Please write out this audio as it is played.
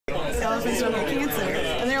elephants don't get cancer.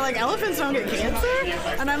 And they're like, elephants don't get cancer?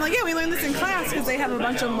 And I'm like, yeah, we learned this in class because they have a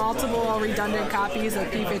bunch of multiple redundant copies of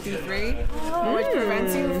P53, which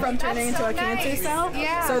prevents you from turning into a cancer cell.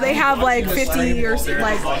 Yeah. So they have like 50 or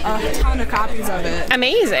like a ton of copies of it.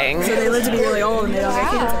 Amazing. So they live to be really old and they don't get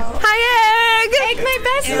cancer. Hi, Egg! Egg, my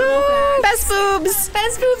best boobs! Best boobs!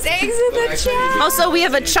 Best boobs, eggs in the chat! Also, we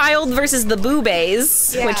have a child versus the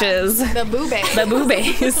boobays, which is the boobays. the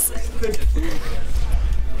boobays.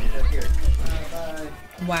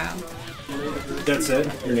 Wow. That's it?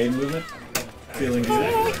 Your name movement? Feeling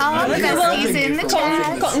good? All the besties in the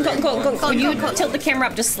chat. Colton, you tilt the camera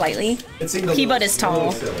up just slightly. P-Butt is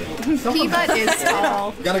tall. P-Butt is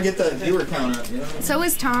tall. Gotta get the viewer count up, you know? So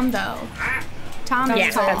is Tom, though. Tom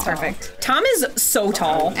is tall. That's perfect. Tom is so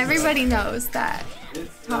tall. Everybody knows that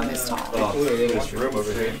Tom is tall. Oh, there's room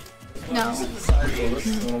over here. No.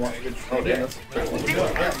 Oh, damn.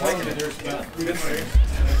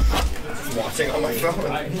 Watching on my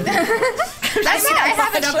phone. I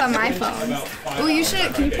have it up on my phone. Oh, you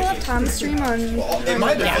should. Can you pull up Tom's stream on? In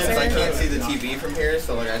my defense, I can't see the TV from here,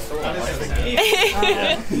 so like I still want to watch the game.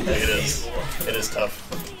 It is tough.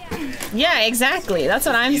 Yeah, exactly. That's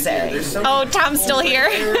what I'm saying. Oh, Tom's still here?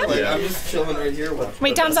 Like, I'm just chilling right here.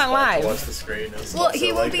 Wait, Tom's not live. Watch the screen. Well,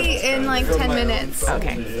 he will be in like 10 minutes.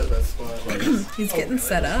 Okay. He's getting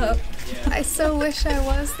set up. I so wish I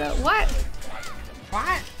was that. What?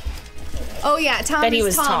 What? Oh yeah, Tom That he is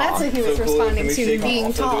was tall. tall. That's what he was responding to,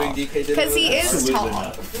 being tall. Because he is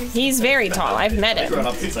tall. He's very tall. I've met him.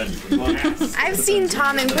 I've seen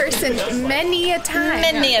Tom in person many a time.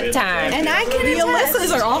 Many a time. And I can The attest.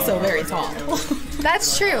 Alyssas are also very tall.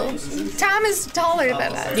 That's true. Tom is taller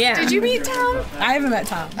than us. Yeah. Did you meet Tom? I haven't met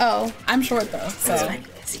Tom. Oh. I'm short though, so.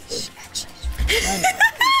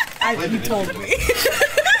 You told me.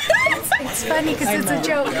 It's funny because it's a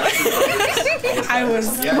joke. We're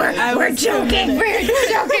joking. We're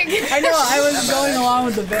joking. I know, I was going along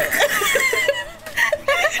with the bit.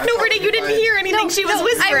 No, Brittany, you didn't hear anything. She was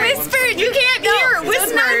whispering. I whispered. You can't hear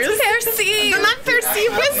whispers. Perceive. They're not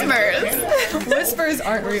perceived whispers. Whispers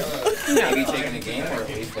aren't real. Maybe taking a game or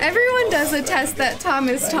Everyone does attest that Tom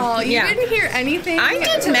is tall. You didn't hear anything. I to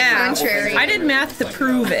did the math. contrary. I did math to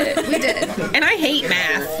prove it. We did. And I hate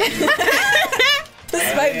math.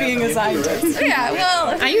 Despite being a scientist. Yeah,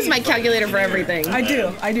 well. I use my calculator for everything. I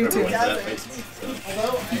do too.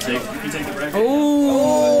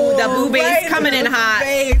 Ooh, the boobays right, coming in hot.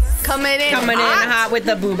 Coming in hot with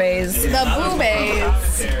the boobays. The boobays.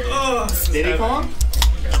 Did he call?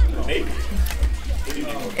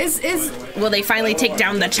 Is Will they finally take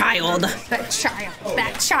down the child? that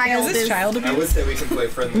child Is this child I abuse? would say we can play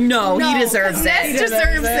friendly. No, he deserves Ness it.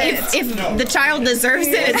 deserves it. If the child deserves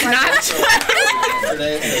it, it's not.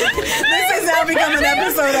 This has now become an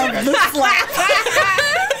episode of The Slap.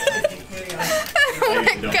 Oh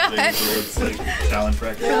my god.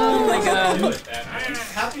 Oh my god.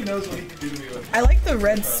 Happy knows what he can do to me with. I like the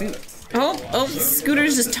red suit. Oh,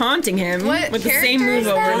 Scooter's just taunting him What with the same character move is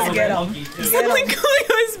over that? and over. Get him. Something going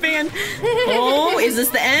on his band. Oh, is this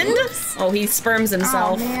the end? Oh, he sperms Oh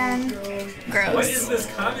himself. man. What Gross. is this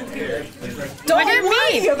commentary? What do you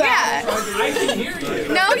mean? Yeah. I can hear you.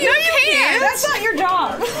 No, you can't. That's not your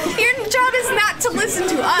job. Your job is not to listen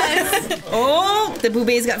to us. Oh, the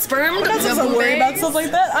boobays got spermed. I'm not supposed to worry about stuff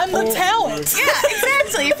like that. I'm the talent. Yeah,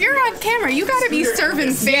 exactly. If you're on camera, you gotta be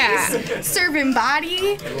serving face, serving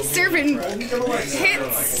body, serving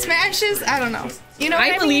hits, smashes. I don't know. You know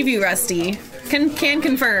what I believe mean? you, Rusty. Can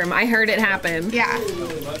confirm. I heard it happen. Yeah.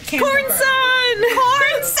 Corn Son!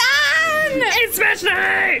 Corn Son! It's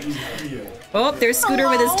SmashNight! Oh, there's Scooter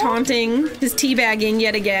with his taunting, his teabagging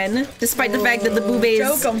yet again, despite the fact that the boobays.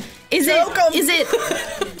 Joke 'em. Is Joke 'em.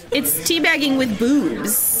 it's teabagging with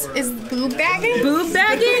boobs. Is boob bagging? Boob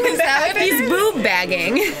bagging? Is that what it He's is? boob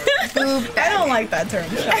bagging. Boob I don't like that term.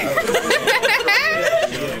 Shut up.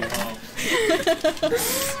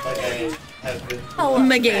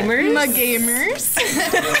 My gamers. My gamers.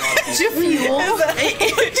 Jafuel.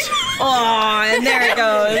 Oh, and there it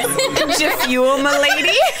goes. Jafuel, my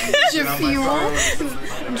lady. Jafuel.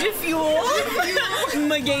 Jafuel.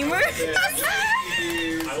 My gamer.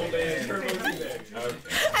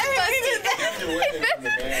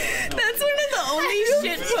 That's one of the only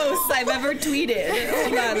shit posts I've ever tweeted.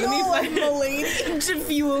 Hold on, let me find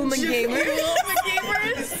Jafuel, my gamer.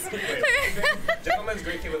 Gentlemen's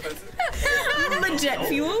great team offensive. Jet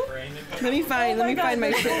fuel. Let me find my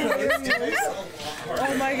shit post.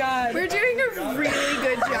 Oh my god. We're doing a really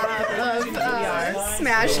good job of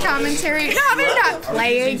Smash commentary. No, they're not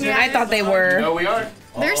playing yet. I thought they were. No, we are.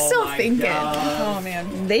 They're still thinking. Oh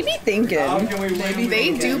man. They be thinking.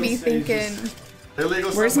 They do be thinking.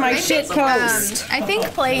 Illegal Where's my submarine. shit post? I think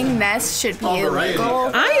playing Ness should be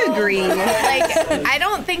illegal. I agree. Like, I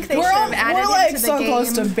don't think they should have added We're like it to the so game.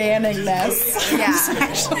 close to banning this. Yeah.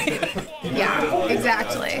 Yeah,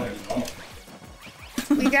 exactly.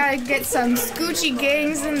 We gotta get some Scoochie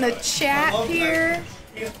gangs in the chat here.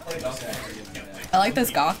 I like this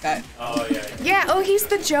goth guy. Yeah, oh, he's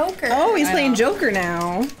the Joker. Oh, he's playing Joker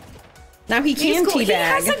now. Now he can He's cool. teabag. He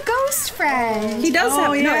has a ghost friend. He does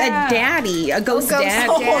have yeah. a daddy, a ghost Ghost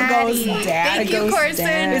daddy. daddy. Ghost daddy. Thank you, Ghost Corson.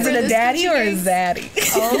 daddy. Is for it a the daddy or a Scoochie zaddy?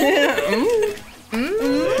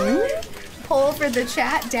 gangs. Poll for the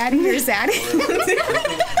chat, daddy or zaddy?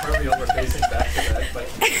 Probably over facing back to that, but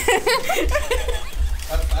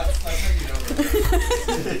that's how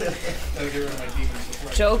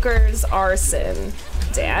Joker's arson.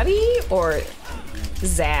 Daddy or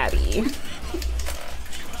zaddy?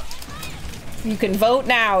 You can vote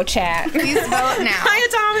now, chat. Please vote now. Hi,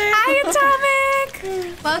 Atomic! Hi,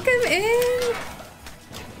 Atomic! Welcome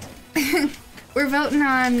in. We're voting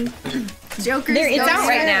on Joker's There, it's ghost out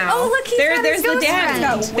right friend. now. Oh, look, he's got there's his the ghost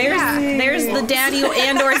daddy. friend. There's the daddy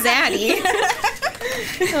and or zaddy.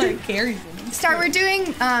 Like Carrie's in. Start, we're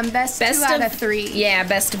doing best 2 out of 3. Yeah,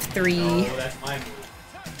 best of 3.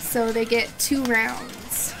 So they get 2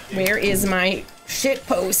 rounds. Where is my shit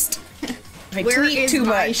post? I Where tweet is too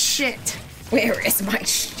my much. shit? Where is my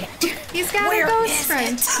shit? He's got Where a ghost is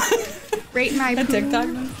friend. Rate my poo. TikTok.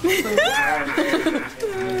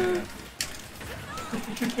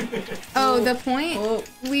 Oh, the point? Oh.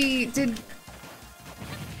 We did,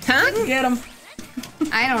 Huh? Get him.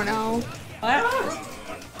 I don't know.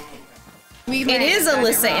 We It might is have done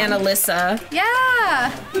Alyssa wrong. and Alyssa.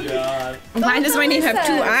 Yeah, Why does my name have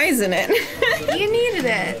 2 Alyssa. eyes in it? you needed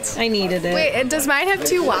it. I needed it. Wait, does mine have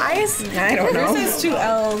 2 Y's? I don't Yours know. has 2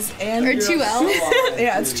 L's and Or 2 L's?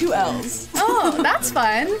 Yeah, it's 2 L's. Oh, that's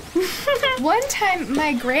fun. One time,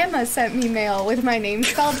 my grandma sent me mail with my name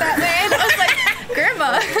spelled that way, and I was like,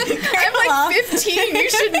 Grandma, I'm like 15. You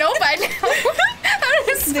should know by now how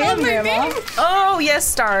to spell my Grandma. name. Oh, yes,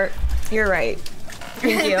 Star. You're right.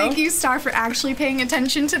 Thank you. Thank you, Star, for actually paying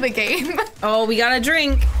attention to the game. Oh, we got a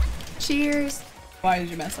drink. Cheers. Why did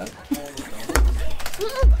you mess up?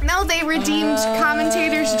 No, they redeemed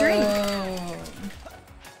commentator's drink.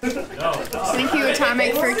 Thank you,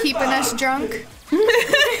 Atomic, for keeping us drunk.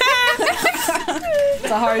 It's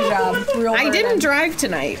a hard job. Real I burden. didn't drive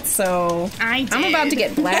tonight, so I did. I'm about to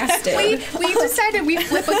get blasted. We decided we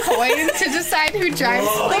flip a coin to decide who drives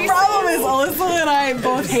The places. problem is Alyssa and I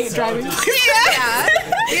both hate driving. Yeah.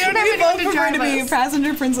 We don't have We anyone both to prefer drive to be us.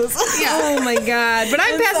 passenger princess. Oh my god. But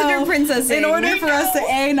I'm And passenger so, princess. In order for us to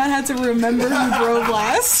A, not have to remember who drove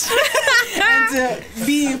last, and to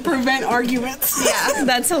B, prevent arguments. Yeah.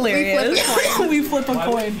 That's We hilarious. flip a coin. We flip a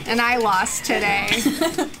coin. And I lost today.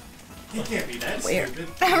 Where?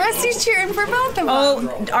 Rusty's cheering for both of them.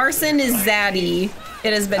 Oh, arson is zaddy.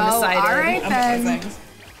 It has been Oh, decided. all right then.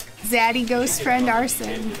 Zaddy ghost friend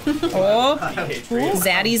arson. Oh,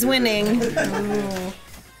 zaddy's winning.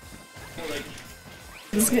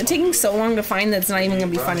 It's taking so long to find that it's not even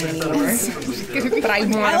gonna be funny anymore. But I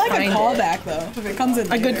want I to like a find it. callback though. If it comes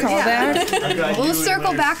in A good callback. We'll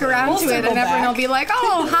circle back around to it, circle and everyone back. will be like,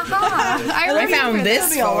 "Oh, haha! I I remember found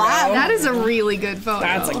this That'll be a lot. photo. That is a really good photo.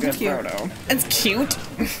 That's a good photo. It's cute.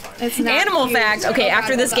 It's not Animal cute. fact. Okay, Oh,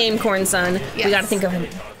 after God, this hold game, Corn Son, we Yes. gotta think of him.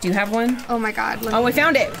 Do you have one? on. Oh my God! Look. Oh, I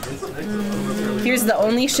found it. Here's the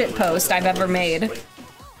only shit post I've ever made.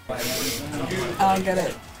 I don't get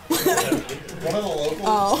it. One of the locals.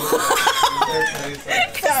 Oh.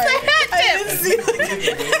 Sorry. I didn't see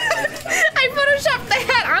I photoshopped the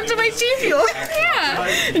hat onto my G Fuel. Yeah.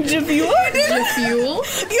 G Fuel? Fuel?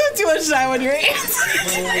 You have too much time on your hands.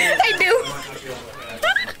 I do.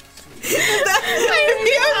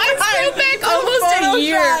 I scrolled back almost a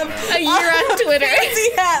year on Twitter.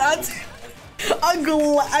 Fancy hat on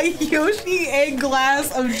a Yoshi a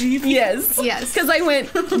glass of G Fuel. Yes. Yes. Because I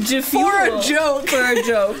went G Fuel. For a joke. For a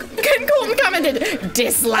joke. Ken Colton commented,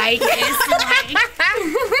 dislike. I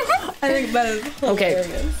think that is Okay.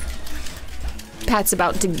 hilarious. Pat's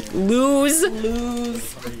about to lose.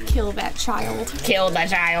 Kill that child. Kill the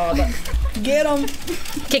child. Get him.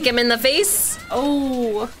 Kick him in the face.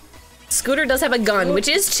 Oh. Scooter does have a gun, which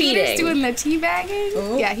is He's cheating. doing the teabagging?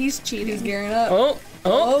 Oh. Yeah, he's cheating. He's gearing up.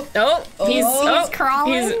 He's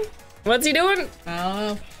crawling? What's he doing? I don't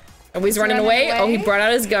know. Oh, he's running running away. away? Oh, he brought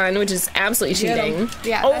out his gun, which is absolutely Get him. cheating.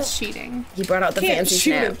 Yeah, Oh. that's cheating. He brought out the Can't fancy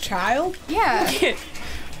shoot a snap. child. Yeah.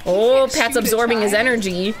 Oh, can't Pat's shoot a absorbing his child.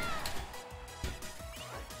 energy.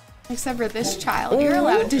 Except for this child. You're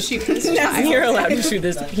allowed to shoot this child. You're allowed to shoot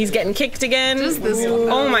this. He's getting kicked again. Just this one.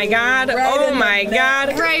 Oh my god. Oh my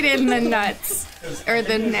god. Right in the nuts. Or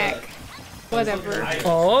the neck. Whatever.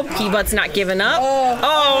 Oh, P-Butt's not giving up.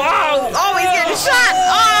 Oh, he's getting shot.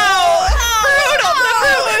 Oh, brutal.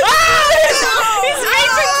 He's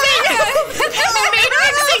matrixing.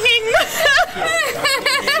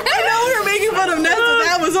 I know we were making fun of Ness, but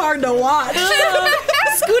that was hard to watch.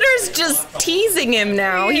 Scooter's just teasing him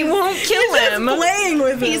now. He won't kill him. Playing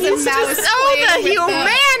with him. He's a mouse. Oh, the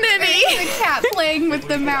humanity. He's a cat playing with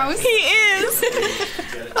the mouse. He is.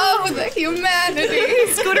 Oh, the humanity.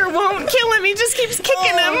 Scooter won't kill him. He just keeps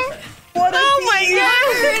kicking him. What a my god.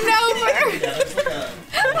 Over and over.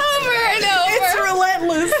 Over and over. It's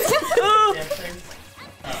relentless.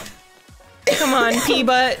 Come on,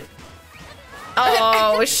 P-Butt.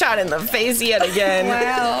 Oh, shot in the face yet again.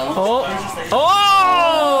 Wow.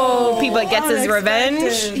 Oh, P-Butt gets his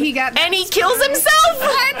revenge. He got And he kills himself.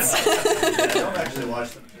 What?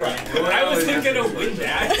 I was thinking to win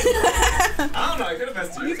that. I don't know. I could have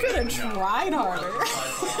messed You could have tried harder.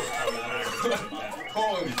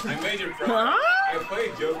 I made you cry. I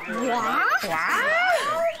played Joker. Yeah.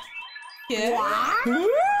 A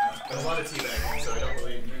lot of teabagging, so I don't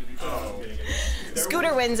really.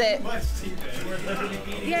 Scooter wins it.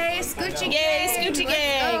 Yay, Scoochie Gang. Yay, Scoochie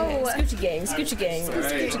Gang. Oh. Scoochie Gang, Scoochie Gang,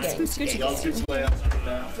 Scoochie Gang, Scoochie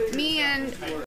Gang. Me and